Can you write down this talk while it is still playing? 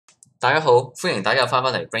大家好，歡迎大家翻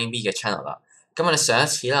返嚟 Brain B 嘅 channel 啦。咁我哋上一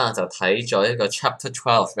次啦就睇咗一個 Chapter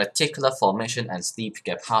 12 Reticular Formation and Sleep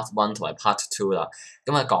嘅 Part 1同埋 Part 2啦。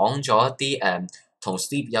咁啊講咗一啲同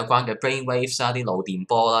sleep 有關嘅 brain waves 啦、啲腦電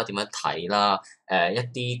波啦、點樣睇啦、一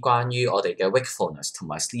啲關於我哋嘅 wakefulness 同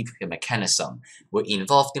埋 sleep 嘅 mechanism 會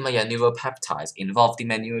involve 啲乜嘢 neuropeptides、involve 啲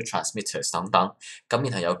咩 neurotransmitters 等等。咁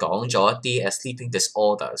然後又講咗一啲sleeping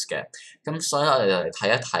disorders 嘅。咁所以我哋就嚟睇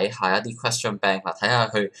一睇下一啲 question bank 啦，睇下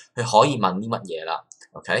佢可以問啲乜嘢啦。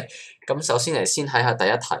OK， 咁首先嚟先睇下第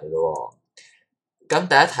一題咯。咁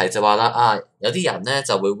第一題就話啦，有啲人咧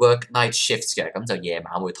就會 work night shifts 嘅，咁就夜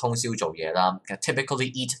晚會通宵做嘢啦。Typically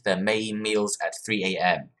eat their main meals at 3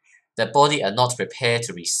 a.m. The body are not prepared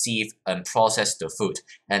to receive and process the food,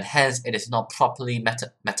 and hence it is not properly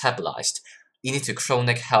metabolized, leading to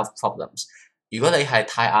chronic health problems. 如果你係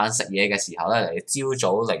太晏食嘢嘅時候咧，你朝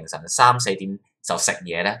早凌晨3、4點就食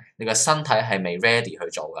嘢咧，你個身體係未 ready 去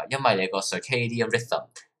做㗎，因為你個 circadian rhythm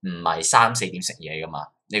唔係3、4點食嘢㗎嘛。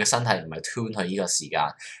你個身體唔係 tune 去呢個時間，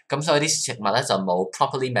咁所以啲食物咧就冇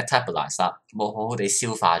properly metabolize 啦，冇好好地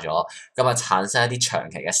消化咗，咁啊產生一啲長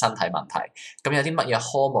期嘅身體問題。咁有啲乜嘢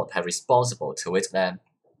hormone 係 responsible to it 咧？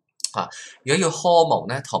如果要 hormone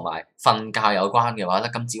咧同埋瞓覺有關嘅話咧，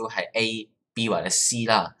咁只要係 A、B 或者 C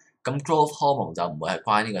啦。咁 growth hormone 就唔會係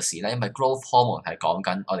關呢個事啦，因為 growth hormone 係講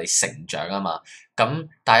緊我哋成長啊嘛。咁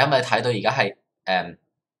但係因為睇到而家係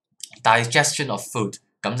digestion of food。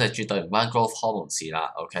咁就絕對唔關 growth hormone 事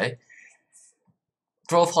啦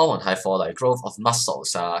 ，OK？growth hormone 係 for 嚟 growth of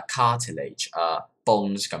muscles cartilage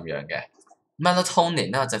bones 咁樣嘅。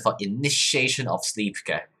melatonin 咧就 for initiation of sleep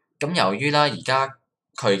嘅。咁由於啦佢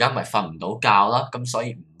而家咪瞓唔到覺啦，咁所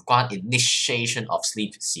以唔關 initiation of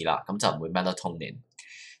sleep 事啦，咁就唔會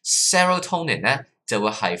melatonin。serotonin 咧就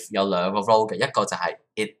會係有兩個 role 嘅，一個就係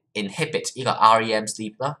inhibit 呢個 REM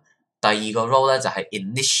sleep 啦，第二個 role 咧就係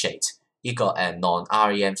initiate。呢個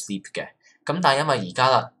non-REM sleep 嘅，咁但係因為而家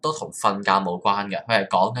啦都同瞓覺冇關嘅，佢係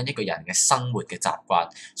講緊一個人嘅生活嘅習慣，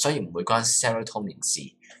所以唔會關 serotonin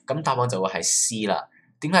事。咁答案就會係 C 啦。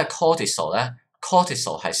點解係 cortisol 咧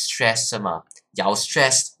 ？cortisol 係 stress 啊嘛，有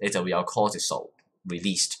stress 你就會有 cortisol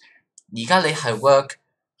released。而家你係 work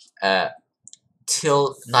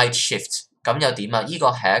till night shift， 咁又點啊？呢個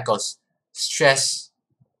係一個 stress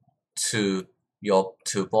to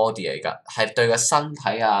body 嚟㗎，係對個身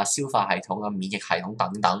體消化系統免疫系統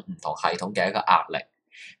等等唔同系統嘅一個壓力。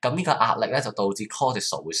咁呢個壓力咧就導致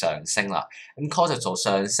cortisol 會上升啦。咁 cortisol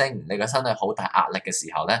上升，你個身體好大壓力嘅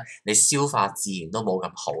時候咧，你消化自然都冇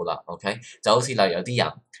咁好啦。OK， 就好似例如有啲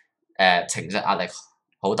人情緒壓力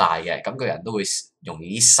好大嘅，咁個人都會容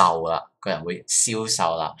易瘦啦，個人會消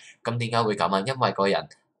瘦啦。咁點解會咁啊？因為個人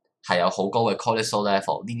係有好高嘅 cortisol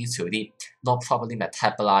level，leading to 啲 not properly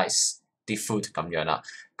metabolized啲 food 咁樣啦，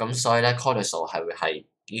咁所以咧 cortisol 係會係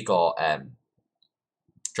呢個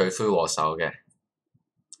罪魁禍首嘅。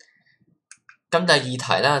咁第二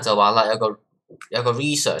題咧就話啦，有個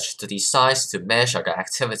research to decide to measure the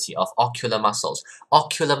activity of ocular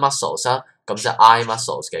muscles。ocular muscles 啦，咁就 eye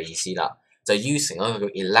muscles 嘅意思啦，就 using 一個叫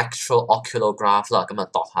electro-oculograph 啦，咁啊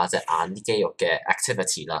度下隻眼啲肌肉嘅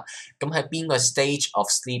activity 啦。咁喺邊個 stage of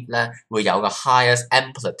sleep 咧會有個 highest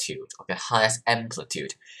amplitude？OK，highest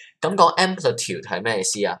amplitude。咁講 amplitude 係咩意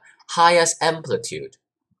思啊 ？highest amplitude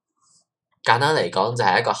簡單嚟講就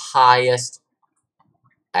係一個 highest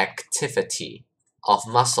activity of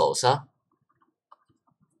muscles 啦。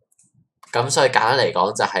咁所以簡單嚟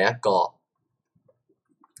講就係一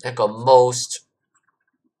個 most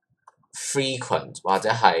frequent 或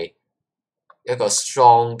者係一個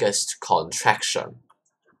strongest contraction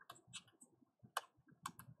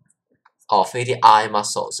of 呢啲 eye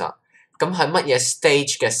muscles 啊。咁喺乜嘢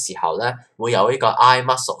stage 嘅時候咧，會有呢個 eye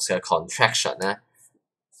muscles 嘅 contraction 咧？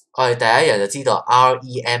我哋第一樣就知道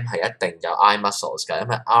REM 係一定有 eye muscles 嘅，因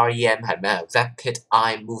為 REM 係咩 ？rapid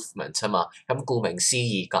eye movement 啊嘛。咁顧名思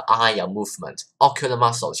義，個 eye 有 movement，ocular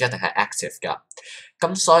muscles 一定係 active 㗎。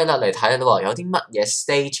咁所以啦，嚟睇啦，有啲乜嘢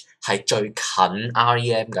stage 係最近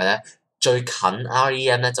REM 嘅咧？最近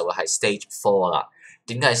REM 咧就會係 stage 4啦。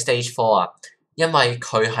點解係 stage 4啊？因為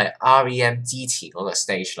佢係 REM 之前嗰個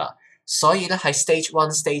stage 啦。所以咧喺 stage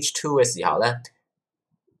 1、stage 2嘅時候咧，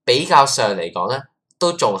比較上嚟講咧，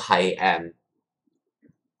都仲係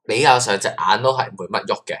比較上隻眼都係唔會乜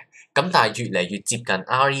喐嘅。咁但係越嚟越接近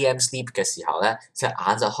REM sleep 嘅時候咧，隻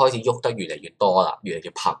眼就開始喐得越嚟越多啦，越嚟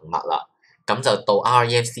越頻密啦。咁就到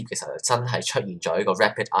REM sleep 嘅時候，就真係出現咗呢個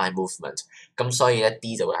rapid eye movement。咁所以咧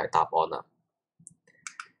D 就會係答案啦。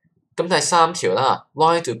咁第三條啦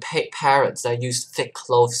 ，Why do parents use thick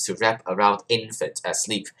clothes to wrap around infants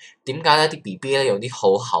asleep？ 點解咧啲 BB 咧用啲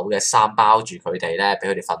好厚嘅衫包住佢哋咧，俾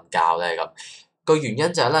佢哋瞓覺咧咁？個原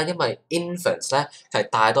因就係咧，因為 infants 咧係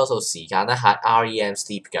大多數時間咧係 REM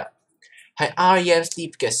sleep 嘅，喺 REM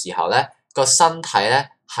sleep 嘅時候咧，個身體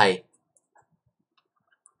咧係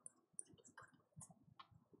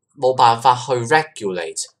冇辦法去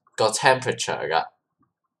regulate 個 temperature 㗎，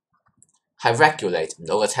係 regulate 唔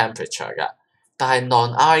到個 temperature 㗎。但係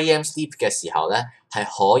non-REM sleep 嘅時候咧係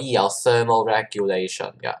可以有 thermal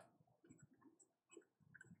regulation 㗎。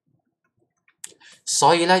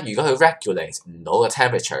所以咧，如果佢 regulate 唔到個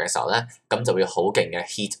temperature 嘅時候咧，咁就會好勁嘅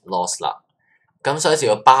heat loss 啦。咁所以就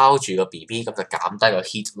要包住個 BB，咁就減低個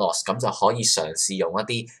heat loss，咁就可以嘗試用一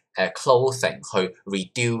啲clothing 去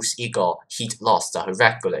reduce 呢個 heat loss，就去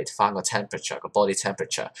regulate 翻個 temperature 個 body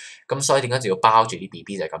temperature。咁所以點解就要包住啲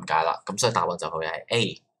BB 就係咁解啦。咁所以答案就會係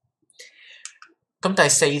A。咁第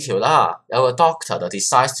四條啦，有個 doctor 就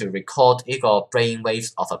decides to record 呢個 brain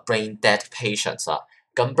waves of a brain dead patient 啦。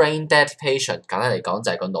咁 brain dead patient 簡單嚟講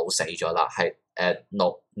就係個腦死咗啦，係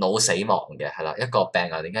腦死亡嘅係啦，一個病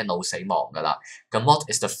人點解腦死亡㗎啦？咁 what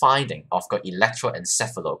is the finding of 個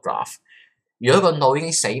electroencephalograph？ 如果個腦已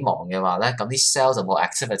經死亡嘅話咧，咁啲 cell 就冇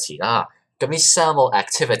activity 啦。咁啲 cell 冇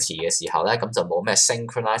activity 嘅時候咧，咁就冇咩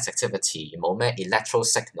synchronized activity， 冇咩 electro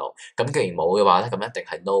signal。咁既然冇嘅話咧，咁一定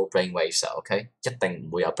係 no brain waves 啊 ，OK？ 一定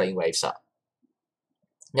唔會有 brain waves 啊，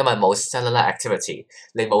因為冇 cellular activity，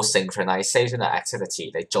 你冇 synchronization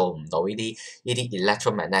activity， 你做唔到呢啲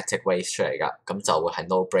electromagnetic waves 出嚟㗎，咁就會係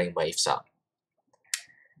no brain waves 啊。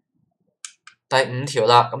第五條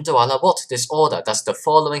啦，咁就話啦 ，what disorder does the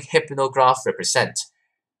following hypnograph represent？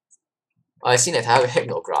 我哋先嚟睇下個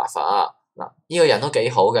hypnograph 啊。嗱，呢個人都幾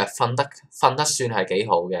好嘅，瞓得算係幾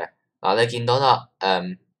好嘅。嗱，你見到啦，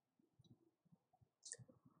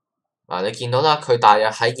你見到啦，佢大約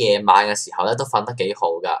喺夜晚嘅時候咧都瞓得幾好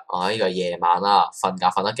㗎。呢個夜晚啦，瞓覺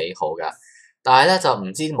瞓得幾好㗎。但係咧就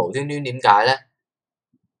唔知無端端點解咧，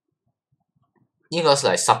呢個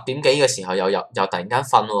嚟10點幾嘅時候又突然間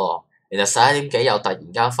瞓喎，然後11點幾又突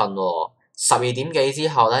然間瞓喎，12點幾之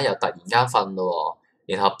後咧又突然間瞓咯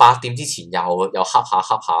喎，然後8點之前又瞌下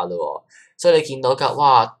咯喎，所以你見到㗎，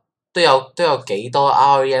哇，都有幾多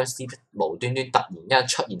REM sleep 無端端突然間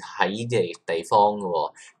出現喺呢啲地方㗎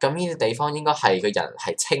喎，咁呢啲地方應該係個人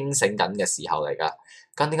係清醒緊嘅時候嚟㗎，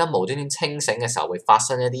咁點解無端端清醒嘅時候會發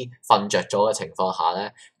生一啲瞓着咗嘅情況下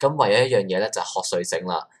咧？咁唯一一樣嘢咧就係瞌睡症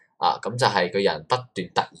啦。咁就係個人不斷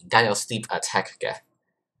突然間有 sleep attack 嘅，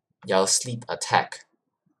有 sleep attack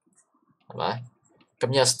係咪？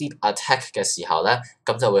咁有 sleep attack 嘅時候咧，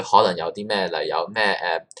咁就會可能有啲咩，例如有咩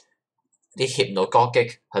啲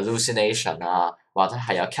hypnagogic hallucination 啊，或者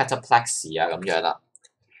係有 cataplexy 啊咁樣啦。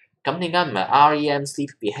咁點解唔係 REM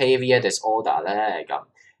sleep behaviour disorder 咧？咁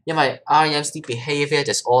因為 REM sleep behaviour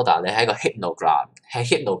disorder 你喺個 hypnogram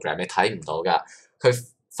你睇唔到㗎，佢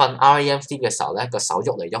瞓 REM sleep 嘅時候咧，個手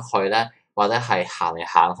喐嚟喐去咧，或者係行嚟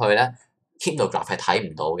行去咧 hypnograph 係睇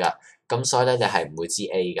唔到㗎，咁所以咧你係唔會知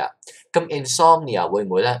A 㗎。咁 insomnia 會唔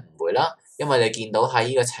會咧？唔會啦，因為你見到喺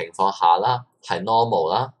呢個情況下啦，係 normal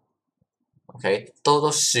啦 ，OK 都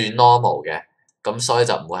算 normal 嘅，咁所以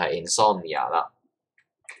就唔會係 insomnia 啦。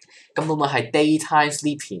咁會唔會係 daytime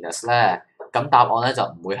sleepiness 咧？咁答案咧就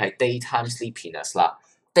唔會係 daytime sleepiness 啦。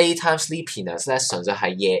daytime sleepiness 咧純粹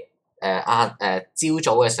係朝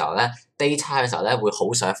早嘅時候咧 ，daytime 嘅時候咧會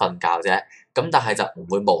好想瞓覺啫。咁但係就唔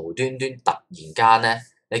會無端端突然間咧，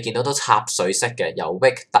你見到都插水式嘅，由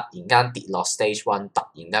wake 突然間跌落 stage 1，突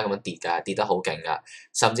然間咁樣跌㗎，跌得好勁㗎，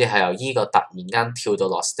甚至係由依個突然間跳到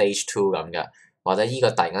落 stage 2咁嘅，或者依個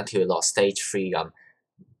突然間跳到落 stage 3咁。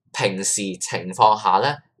平時情況下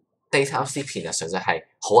咧 ，daytime sleepiness 純粹係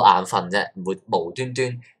好眼瞓啫，唔會無端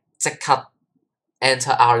端即刻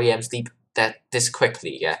enter REM sleep this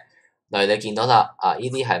quickly 嘅。例如你見到啦，呢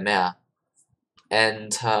啲係咩啊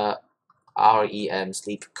 ？Enter REM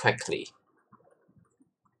sleep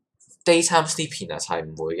quickly。daytime sleepiness 係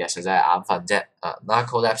唔會嘅，純粹係眼瞓啫。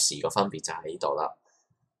narcolepsy 個分別就喺呢度啦。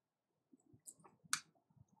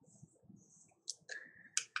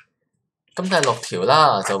咁第6條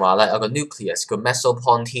啦，就話咧有個 nucleus 叫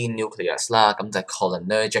mesopontine nucleus 啦，咁就係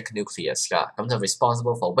cholinergic nucleus 㗎，咁就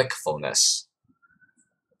responsible for wakefulness。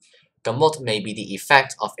咁 what may be the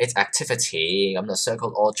effect of its activity？ 咁就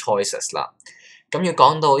circle all choices 啦。咁要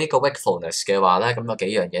講到呢個 wakefulness 嘅話咧，咁有幾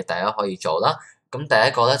樣嘢大家可以做啦。咁第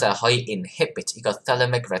一個咧就係可以 inhibit 呢個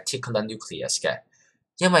thalamic reticular nucleus 嘅，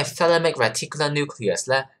因為 thalamic reticular nucleus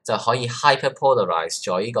咧就可以 hyperpolarize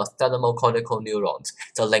咗呢個 thalamocortical neurons，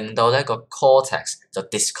 就令到咧個 cortex 就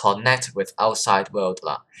disconnect with outside world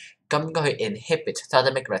啦。咁佢 inhibit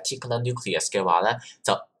thalamic reticular nucleus 嘅話咧，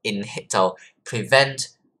就 prevent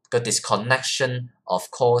個 disconnection of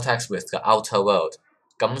cortex with the outer world。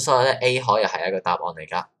咁所以咧 A 可以係一個答案嚟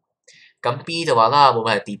㗎。咁 B 就話啦，會唔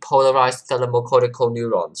會係 depolarized thalamocortical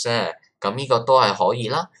neurons 啫？咁呢個都係可以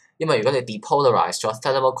啦，因為如果你 depolarize 咗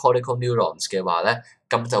thalamocortical neurons 嘅話咧，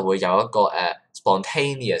咁就會有一個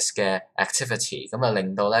spontaneous 嘅 activity，咁啊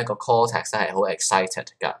令到咧個 cortex 咧係好 excited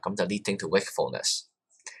㗎，咁就 leading to wakefulness。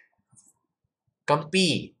咁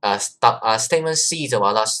B statement C 就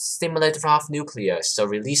話啦 ，stimulate Ralph nucleus 就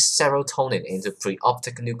release serotonin into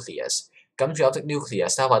preoptic nucleus。咁 preoptic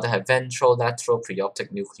nucleus 咧或者係 ventrolateral preoptic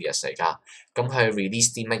nucleus 嚟㗎。咁佢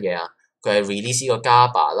release 啲乜嘢啊？佢係 release 呢個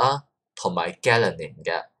GABA 啦，同埋 galanin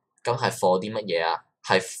嘅。咁係 for 啲乜嘢啊？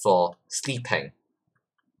係 for sleeping，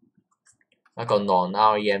 一個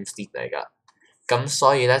non-REM sleep 嚟㗎。咁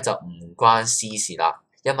所以咧就唔關 C 事啦，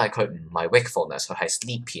因為佢唔係 wakefulness， 佢係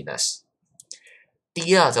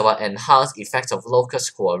sleepiness。D 啦就話 enhance effects of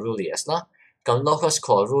locus coeruleus 啦，咁 locus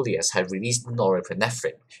coeruleus 係 release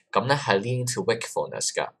norepinephrine， 咁咧係 leading to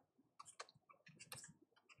wakefulness 㗎。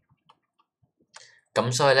咁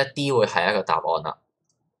所以咧 D 會係一個答案啦。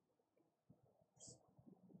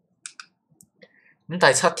咁第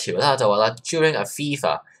7條啦就話啦 ，during a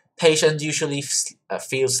fever, patient usually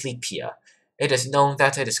feel sleepier. It is known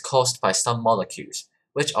that it is caused by some molecules.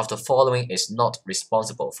 Which of the following is not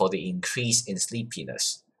responsible for the increase in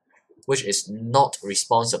sleepiness? Which is not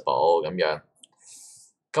responsible 咁樣。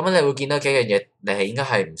咁你會見到幾樣嘢，你係應該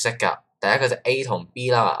係唔識㗎。第一個就 A 同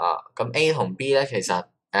B 啦咁 A 同 B 咧其實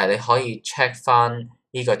你可以 check 翻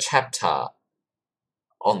呢個 chapter，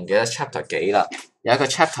 我唔記得 chapter 幾啦。有一個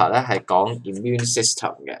chapter 咧係講 immune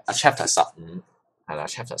system 嘅，chapter 15係啦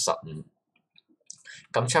 ，chapter 15。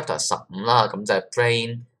咁 chapter 15啦，咁就係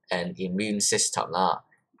brain and immune system 啦。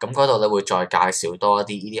咁嗰度你會再介紹多一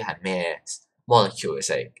啲呢啲係咩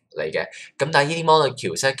molecules 嚟嘅。咁但係呢啲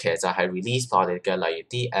molecules 咧，其實就係 release by 我哋嘅，例如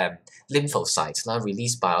啲lymphocytes 啦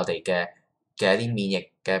 ，release by 我哋嘅一啲免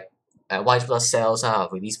疫嘅white blood cells 啦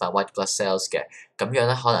 ，release by white blood cells 嘅。咁樣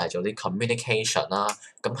咧可能係做啲 communication 啦。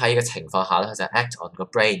咁喺呢個情況下咧，佢就 act on 個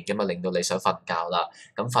brain，咁啊令到你想瞓覺啦。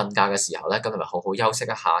咁瞓覺嘅時候咧，咁你咪好好休息一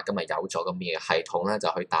下，咁咪有助個免疫系統咧就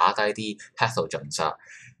去打低啲 pathogens 啊。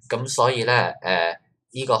咁所以咧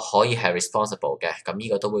呢個可以係 responsible 嘅，咁呢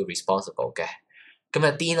個都會 responsible 嘅。咁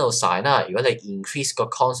啊 adenosine 啦，如果你 increase 個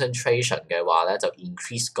concentration 嘅話咧，就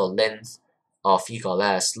increase 個 length of 呢個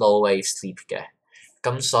咧 slow wave sleep 嘅。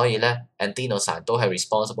咁所以咧 adenosine 都係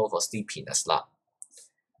responsible for sleepiness 啦。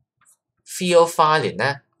theophylline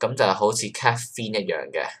咧，咁就係好似 caffeine 一樣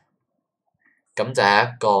嘅，咁就係一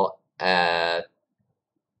個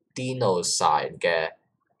adenosine 嘅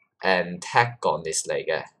antagonist 嚟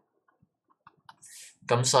嘅。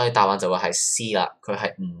咁所以答案就會係 C 啦，佢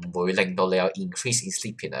係唔會令到你有 increase in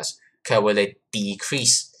sleepiness， 佢係會你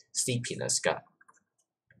decrease sleepiness 㗎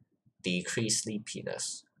 ，decrease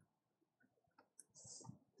sleepiness。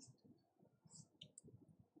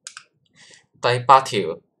第8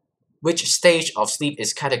條 ，which stage of sleep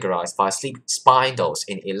is categorized by sleep spindles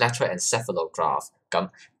in electroencephalograph？ 咁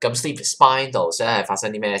sleep spindles 咧係發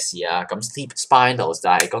生啲咩事啊？咁 sleep spindles 就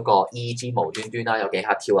係嗰個 EEG 無端端啦，有幾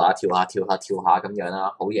下跳下咁樣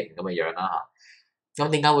啦，好型咁嘅樣啦嚇。咁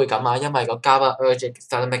點解會咁啊？因為個 GABAergic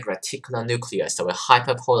thalamic reticular nucleus 就會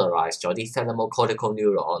hyperpolarize 咗啲 thalamocortical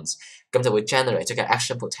neurons， 咁就會 generate 即係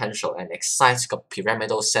action potential and excite 個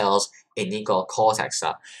pyramidal cells in 呢個 cortex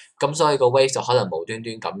啊。咁所以個 wave 就可能無端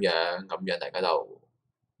端咁樣嚟嗰度，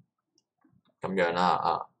咁樣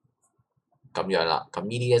啦咁樣啦。咁呢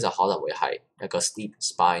啲咧就可能會係一個 sleep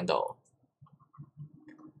spindle。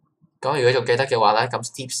咁如果仲記得嘅話咧，咁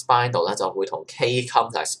sleep spindle 咧就會同 K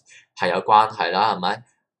complex 係有關係啦，係咪？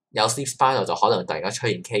有 sleep spindle 就可能突然間出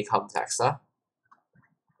現 K complex 啦。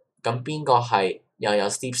咁邊個係又有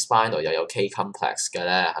sleep spindle 又有 K complex 嘅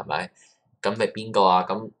咧？係咪？咁係邊個啊？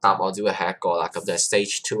咁答案只會係一個啦，咁就係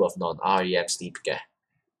stage 2 of non-REM sleep 嘅。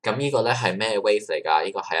咁呢個咧係咩 wave 嚟㗎？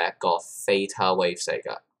呢個係一個 theta wave 嚟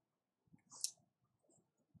㗎。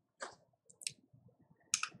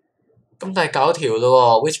咁第9條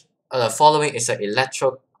咯喎 ，which following is an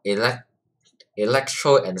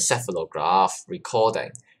electroencephalograph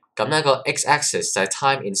recording。咁呢個 x-axis 就係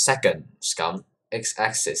time in seconds， 咁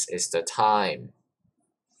x-axis is the time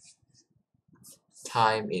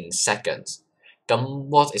in seconds。咁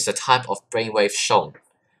what is the type of brainwave shown？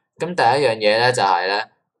 咁第一樣嘢咧就係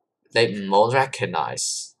咧，你唔好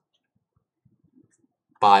recognize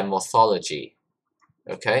by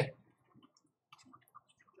morphology，OK？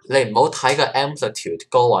你唔好睇個 amplitude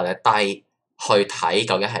高或者低去睇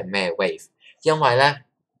究竟係咩 wave， 因為咧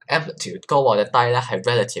amplitude 高或者低咧係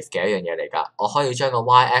relative 嘅一樣嘢嚟㗎。我可以將個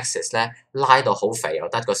y-axis 咧拉到好肥又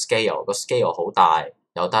得，個 scale 好大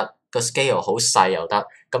又得，個 scale 好細又得，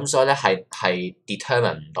咁所以咧係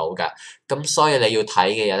determine 唔到㗎。咁所以你要睇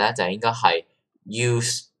嘅嘢咧就應該係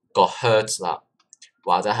use 個 hertz 啦，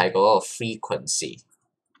或者係嗰個 frequency。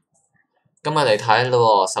咁我哋睇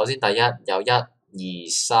咯喎，首先第一有1、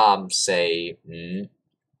2、3、4、5、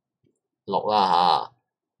6啦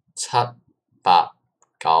嚇，7、8、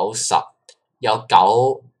9、10，有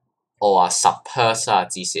9or 10 hertz 啊，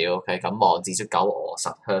至少 OK， 咁望至少9 or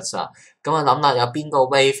 10 hertz 啊。咁我諗啦，有邊個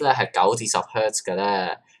wave 咧係9至10 hertz 嘅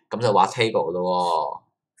咧？咁就畫 table 咯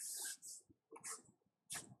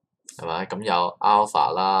喎，係咪？咁有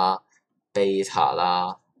alpha 啦、beta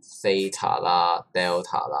啦、theta 啦、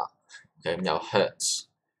delta 啦，咁有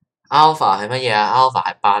hertz。alpha 係乜嘢啊 ？alpha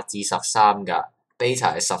係8至13㗎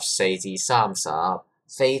 ，beta 係14至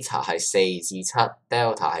30，theta 係4至7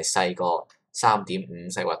 ，delta 係細過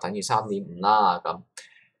3.5，細或等於3.5啦。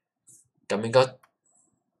咁應該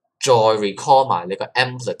再 recall 埋你個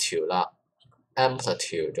amplitude 啦。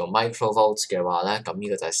amplitude 用 microvolts 嘅話咧，咁呢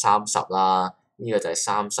個就係30啦，呢個就係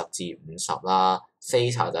30至50啦。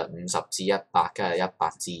theta 就係50至100，跟住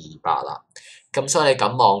100至200啦。咁所以你咁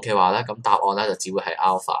望嘅話咧，咁答案咧就只會係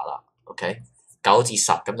alpha 啦。OK， 9至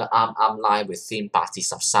10咁就啱 line within 8至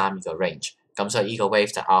13呢個 range。咁所以呢個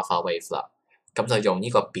wave 就 alpha wave 啦。咁就用呢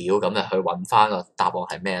個表咁就去揾翻個答案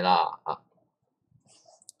係咩啦啊。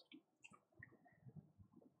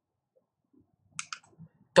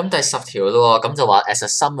咁第10條咯喎，咁就話 as a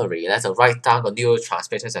summary 咧，就 write down 個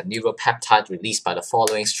neurotransmitters and neuropeptide released by the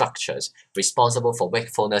following structures responsible for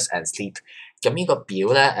wakefulness and sleep。咁呢個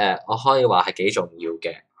表咧，我可以話係幾重要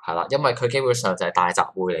嘅，係啦，因為佢基本上就係大集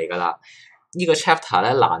會嚟㗎啦。呢個 chapter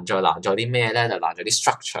咧難在啲咩咧？就難在啲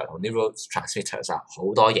structure 同 neurotransmitters 啊，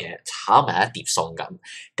好多嘢炒埋一碟餸咁。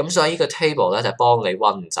咁所以呢個 table 咧就幫你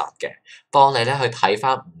溫習嘅，幫你咧去睇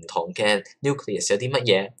翻唔同嘅 nucleus 有啲乜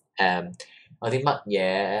嘢有啲乜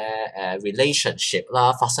嘢relationship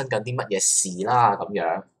啦，發生緊啲乜嘢事啦咁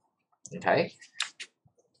樣 ，OK？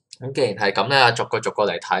 咁既然係咁咧，逐個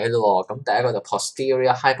嚟睇咯喎。咁第一個就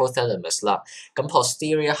posterior hypothalamus 啦。咁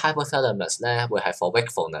posterior hypothalamus 咧會係 for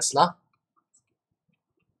wakefulness 啦。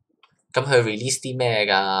咁佢 release 啲咩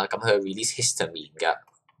㗎？咁佢 release histamine 㗎。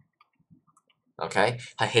OK，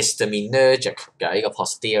 係 histaminergic 嘅呢個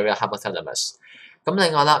posterior hypothalamus。咁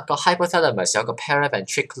另外啦，個 hypothalamus 有個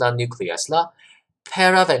paraventricular nucleus 啦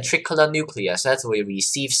 ，paraventricular nucleus 咧就會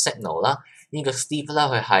receive signal 啦。呢個 sleep 咧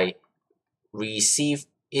佢係 receive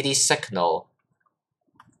呢啲 signal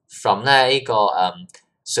from 咧呢個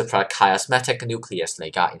suprachiasmatic nucleus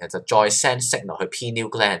嚟㗎，然後就再 send signal 去 pineal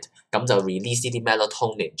gland， 咁就 release 呢啲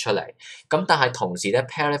melatonin 出嚟。咁但係同時咧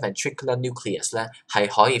paraventricular nucleus 咧係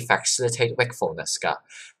可以 facilitate wakefulness 㗎。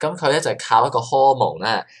咁佢咧就係靠一個 hormone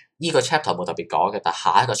咧，呢個 chapter 冇特別講嘅，但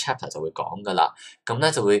下一個 chapter 就會講㗎啦。咁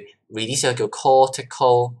咧就會 release 一個叫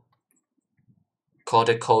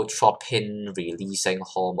corticotropin releasing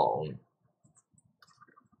hormone。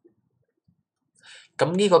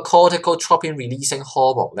咁呢個 corticotropin releasing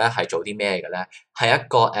hormone 咧係做啲咩嘅咧？係一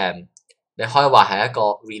個你可以話係一個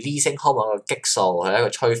releasing hormone 嘅激素，係一個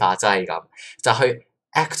催化劑咁，就去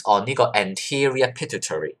act on 呢個 anterior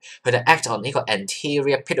pituitary， 佢哋 act on 呢個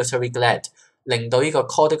anterior pituitary gland， 令到呢個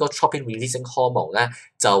corticotropin releasing hormone 咧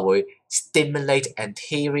就會 stimulate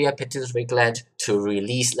anterior pituitary gland to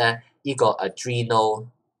release 咧呢個 adrenal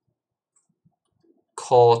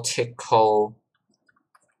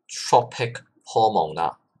corticotropic hormone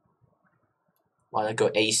啦，或者叫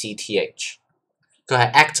ACTH， 佢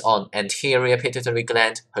係 act on anterior pituitary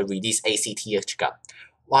gland 去 release ACTH 㗎。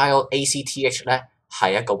while ACTH 咧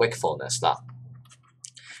係一個 wakefulness 啦。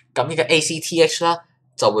咁呢個 ACTH 啦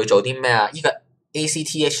就會做啲咩啊？呢個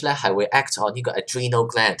ACTH 咧係會 act on 呢個 adrenal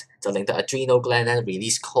gland， 就令到 adrenal gland 咧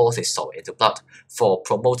release cortisol into blood for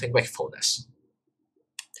promoting wakefulness。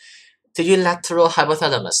至於 lateral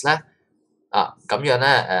hypothalamus 咧咁樣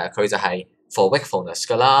咧佢就係for wakefulness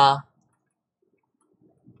㗎啦，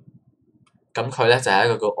咁佢咧就係一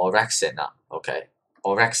個叫 orexin 啦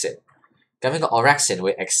 ，OK，orexin。咁呢個 orexin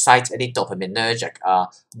會 excite 一啲 dopaminergic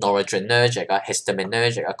noradrenergic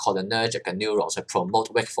histaminergic cholinergic 嘅 neurons 去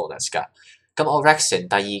promote wakefulness 㗎。咁 orexin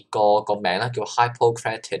第二個名咧叫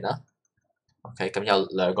hypocretin 啦 ，OK， 咁有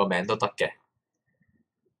兩個名都得嘅。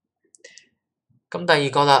咁第二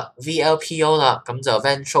個啦 ，VLPO 啦，咁就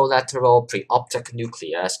ventrolateral preoptic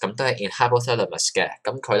nucleus， 咁都係 in hypothalamus 嘅，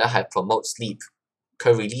咁佢咧係 promote sleep，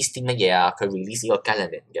 佢 release 啲乜嘢啊？佢 release 呢個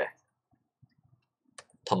ghrelin 嘅，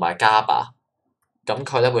同埋 GABA， 咁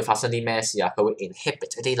佢咧會發生啲咩事啊？佢會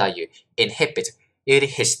inhibit 一啲例如 inhibit 呢啲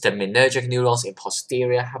histaminergic neurons in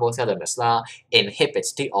posterior hypothalamus 啦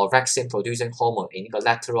 ，inhibit 啲 orexin producing hormone in 呢個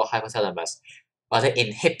lateral hypothalamus，或者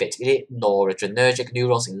inhibit 呢啲 noradrenergic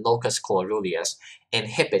neurons in locus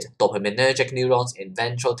coeruleus，inhibit dopaminergic neurons in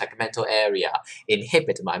ventral tegmental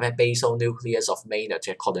area，inhibit 埋咩 basal nucleus of Maynard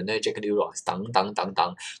嘅 cholinergic neurons 等等等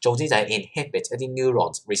等，總之就係 inhibit 一啲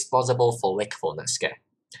neurons responsible for wakefulness 嘅。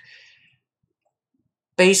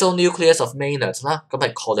basal nucleus of Maynard 啦，咁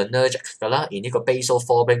係 cholinergic 㗎啦，而呢個 basal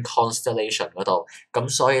forebrain constellation 嗰度，咁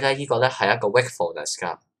所以咧呢個咧係一個 wakefulness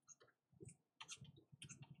㗎。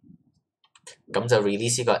咁就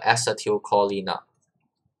release 呢個 acetylcholine 啦，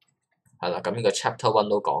係啦，咁呢個 chapter 1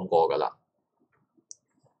都講過㗎啦。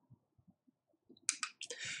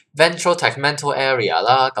ventral tegmental area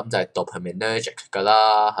啦，咁就係 dopaminergic 㗎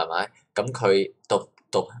啦，係咪？咁佢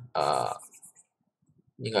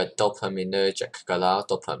呢個係 dopaminergic 㗎啦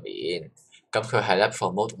 ，dopamine，咁佢係咧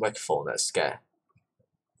promote wakefulness 嘅。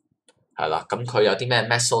係啦，咁佢有啲咩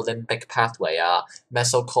mesolimbic pathway 啊、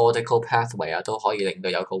mesocortical pathway 啊，都可以令到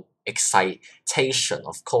有個 excitation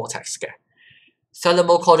of cortex 嘅。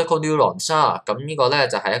thalamocortical neurons 啊，咁呢個咧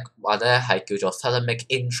就係或者係叫做 thalamic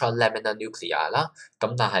intralaminar nuclei 啦。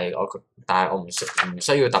咁但係我唔需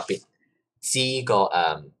要特別知個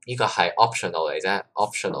呢個係 optional 嚟啫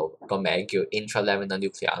 ，optional 個名叫 intralaminar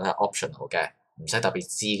nuclei 啦 ，optional 嘅。唔使特別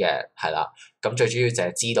知嘅，係啦。咁最主要就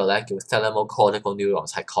係知道咧，叫 thalamocortical neurons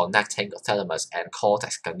係 connecting the thalamus and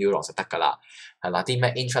cortex 嘅 neurons 就得㗎啦。係啦，啲咩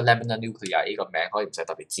intralaminar nuclei 呢個名可以唔使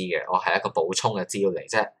特別知嘅，我係一個補充嘅資料嚟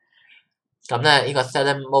啫。咁咧，呢個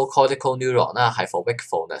thalamocortical neuron 啦係 for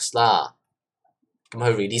wakefulness 啦。咁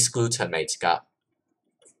佢 release glutamate 㗎。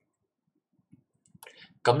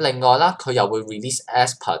咁另外啦，佢又會 release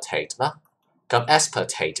aspartate 啦。咁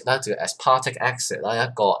aspartate 啦就 aspartic acid 啦，一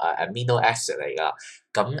個amino acid 嚟㗎。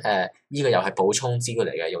咁呢個又係補充資料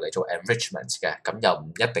嚟嘅，用嚟做 enrichment 嘅。咁又唔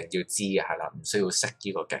一定要知嘅，係啦，唔需要識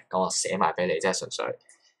呢個嘅。咁我寫埋俾你啫，純粹。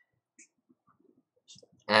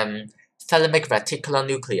thalamic reticular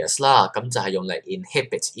nucleus 啦，咁就係用嚟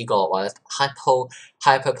inhibit 呢個或者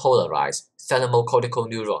hyperpolarize thalamocortical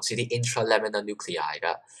neurons 呢啲 intralaminar nuclei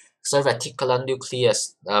㗎。所以 reticular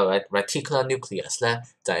nucleus reticular nucleus 咧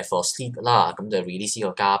就係 for sleep 啦，咁就 release 呢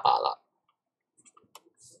個 GABA 啦。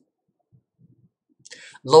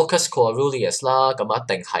locus coeruleus 啦，咁一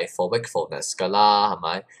定係 for wakefulness 㗎啦，係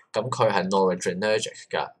咪？咁佢係 noradrenergic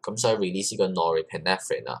㗎，咁所以 release 呢個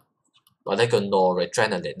norepinephrine 啦，或者叫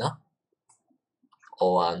noradrenaline 啦。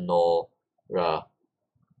or nora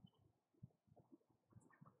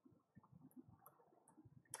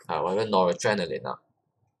或者 noradrenaline 啦。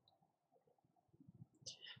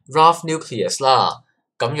Ralph nucleus 啦，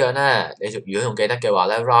咁樣咧，你如果仲記得嘅話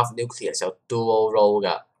咧 ，Ralph nucleus 有 dual role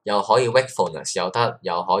㗎，又可以 wakefulness 又得，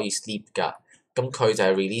又可以 sleep 㗎。咁佢就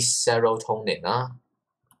係 release serotonin 啦，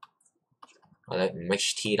或者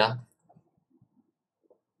 5-HT 啦。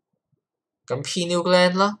咁 pineal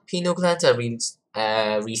gland 啦 ，pineal gland 就係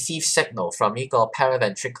receive signal from 呢個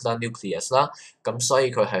paraventricular nucleus 啦，咁所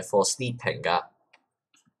以佢係 for sleeping 㗎。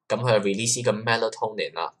咁佢係 release 呢個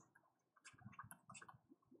melatonin 啦。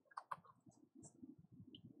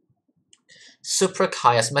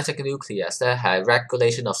suprachiasmatic nucleus 咧係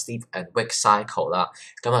regulation of sleep and wake cycle 啦，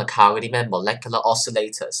咁啊靠嗰啲咩 molecular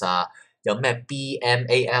oscillators 啊，有咩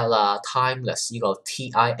BMAL 啊 ，timeless 呢個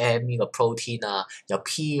TIM 呢個 protein 啊，有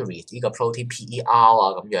period 呢個 protein PER 啊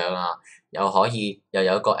咁樣啊，又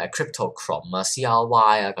有個cryptochrome 啊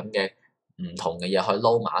CRY 啊咁嘅唔同嘅嘢可以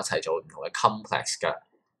撈埋一齊做唔同嘅 complex 㗎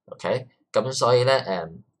 ，OK， 咁所以咧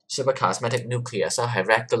suprachiasmatic nucleus 咧係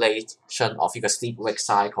regulation of 呢個 sleep wake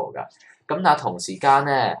cycle 㗎。咁但係同時間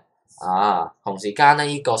咧，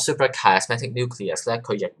呢個 suprachiasmatic nucleus 咧，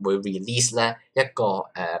佢亦會 release 咧一個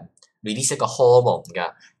release 一個 hormone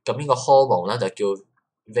㗎。咁呢個 hormone 咧就叫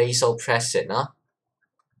vasopressin 啦，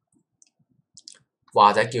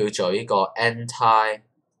或者叫做呢個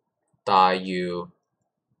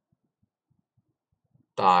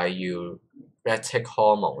anti-diuretic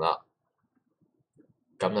hormone 啦。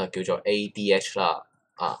咁就叫做 ADH 啦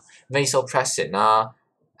，vasopressin 啦。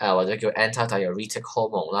或者叫 anti-diuretic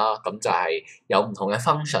hormone 啦，咁就係有唔同嘅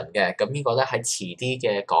function 嘅。咁呢個咧係遲啲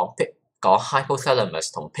嘅講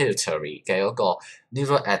hypothalamus 同 pituitary 嘅嗰個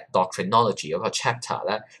neuroendocrinology 嗰個 chapter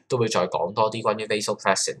咧，都會再講多啲關於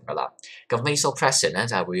vasopressin 㗎啦。咁 vasopressin 咧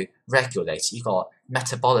就係會 regulate 呢個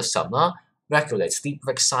metabolism 啦 ，regulate sleep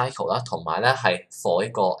wake cycle 啦，同埋咧係 for 呢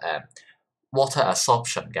個water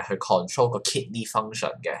absorption 嘅，去 control 個 kidney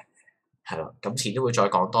function 嘅。係啦，咁遲啲會再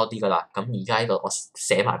講多啲㗎啦。咁而家呢個我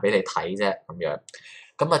寫埋俾你睇啫，咁樣。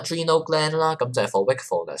咁 adrenal gland 啦，咁就係 for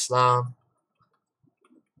wakefulness 啦。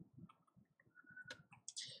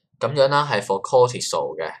咁樣啦，係 for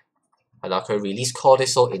cortisol 嘅。係啦，佢 release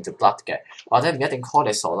cortisol into blood 嘅，或者唔一定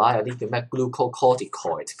cortisol 啦，有啲叫咩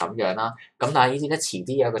glucocorticoid 咁樣啦。咁但係呢啲咧遲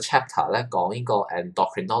啲有個 chapter 咧講呢個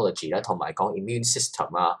endocrinology 咧，同埋講 immune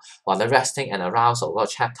system 啊，或者 resting and arousal 嗰個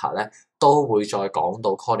chapter 咧，都會再講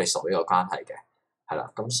到 cortisol 呢個關係嘅，係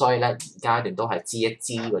啦。咁所以咧，而階段都係知一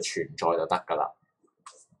知呢個存在就得㗎啦。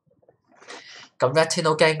咁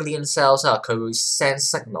retinal ganglion cells 啊，佢會 send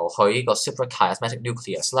signal 去呢個 suprachiasmatic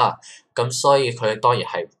nucleus 啦，咁所以佢當然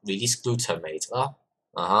係 release glutamate 啦，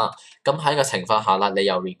咁喺個情況下啦，你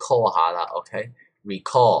又 recall 下啦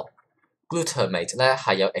 ，OK？recall glutamate 咧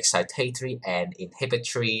係有 excitatory and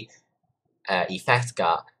inhibitory effect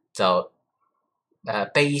㗎，就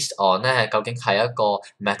based on 咧究竟係一個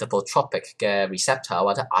metabotropic 嘅 receptor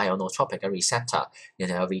或者 ionotropic 嘅 receptor，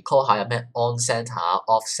 然後 recall 下有咩 on center 啊、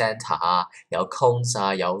off center 啊，有 cones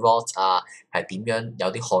啊、有 rods 啊，係點樣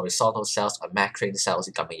有啲 horizontal cells 啊、macron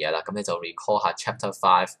cells 咁嘅嘢啦，咁你就 recall 下 chapter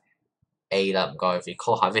 5A 啦，唔該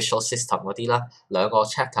recall 下 visual system 嗰啲啦，兩個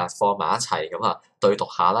chapter 放埋一齊咁啊，對讀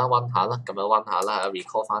下啦、温下啦，咁樣温下啦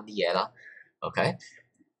 ，recall 翻啲嘢啦 ，OK。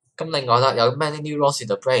咁另外啦，有 many neurons in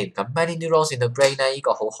the brain， 咁 many neurons in the brain 咧，呢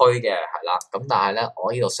個好虛嘅，係啦。咁但係咧，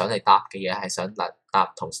我呢度想嚟答嘅嘢係想答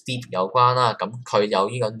同 sleep 有關啦。咁佢有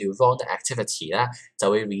呢個 neuron activity 咧，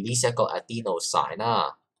就會 release 一個 adenosine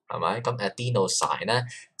啦，係咪？咁 adenosine 咧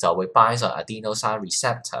就會 bind 上 adenosine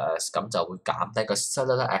receptors，咁就會減低個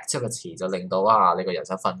cellular activity，就令到你個人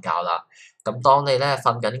想瞓覺啦。咁當你咧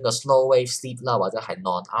瞓緊呢個 slow wave sleep 啦，或者係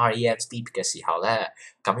non-REM sleep 嘅時候咧，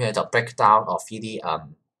咁樣就 break down of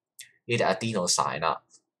呢啲 adenosine 啦，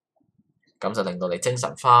咁就令到你精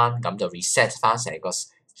神翻，咁就 reset 翻成個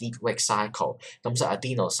sleep wake cycle。咁所以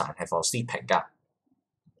adenosine 係 for sleeping 㗎。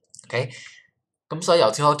OK，咁所以由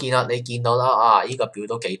此可見啦，你見到啦呢個表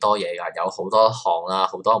都幾多嘢㗎，有好多項啦，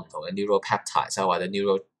好多唔同嘅 neuropeptides 或者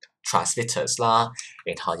neurotransmitters 啦，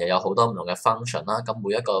然後又有好多唔同嘅 function 啦，咁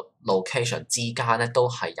每一個 location 之間咧都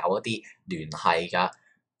係有一啲聯繫㗎，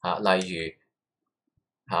例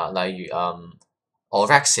如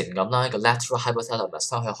orexin 咁啦，個 lateral hypothalamus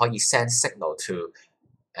佢可以 send signal to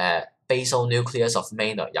basal nucleus of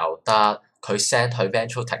Maynard 又得，佢 send 去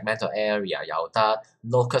ventral tegmental area 又得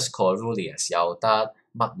locus coeruleus 又得，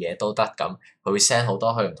乜嘢都得咁，佢會 send 好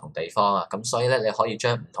多去唔同地方啊，咁所以咧你可以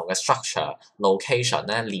將唔同嘅 structure location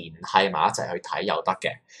咧連繫埋一齊去睇又得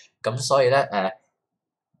嘅，咁所以咧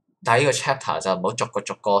但係呢個 chapter 就唔好逐個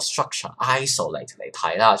structure isolate 嚟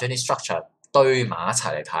睇啦，將啲 structure堆埋一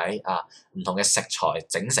齊嚟睇唔同嘅食材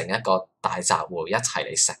整成一個大雜燴一齊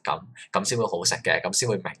嚟食咁先會好食嘅，咁先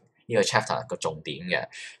會明呢個 chapter 個重點嘅，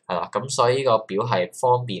係啦，咁所以呢個表係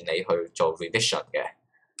方便你去做 revision 嘅，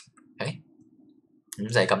咁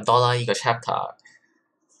就係咁多啦，呢個 chapter，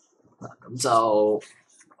 咁就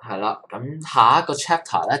係啦，咁下一個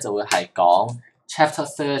chapter 咧就會係講Chapter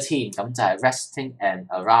 13， 咁就係 resting and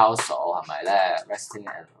arousal 係咪咧 ？resting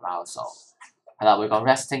and arousal 係啦，會講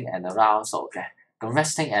resting and arousal 嘅。咁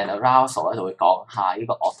resting and arousal 咧就會講下呢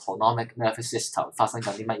個 autonomic nervous system 發生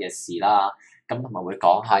緊啲乜嘢事啦。咁同埋會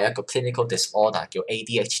講下一個 clinical disorder 叫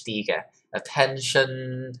ADHD 嘅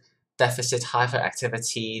attention deficit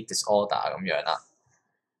hyperactivity disorder 咁樣啦。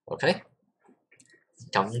OK。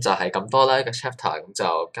咁就係咁多啦，一個 chapter， 咁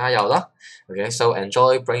就加油啦。OK，so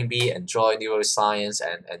enjoy brain B，enjoy neuroscience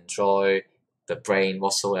and enjoy the brain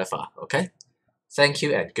whatsoever。OK，thank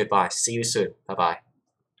you and goodbye。See you soon。拜拜。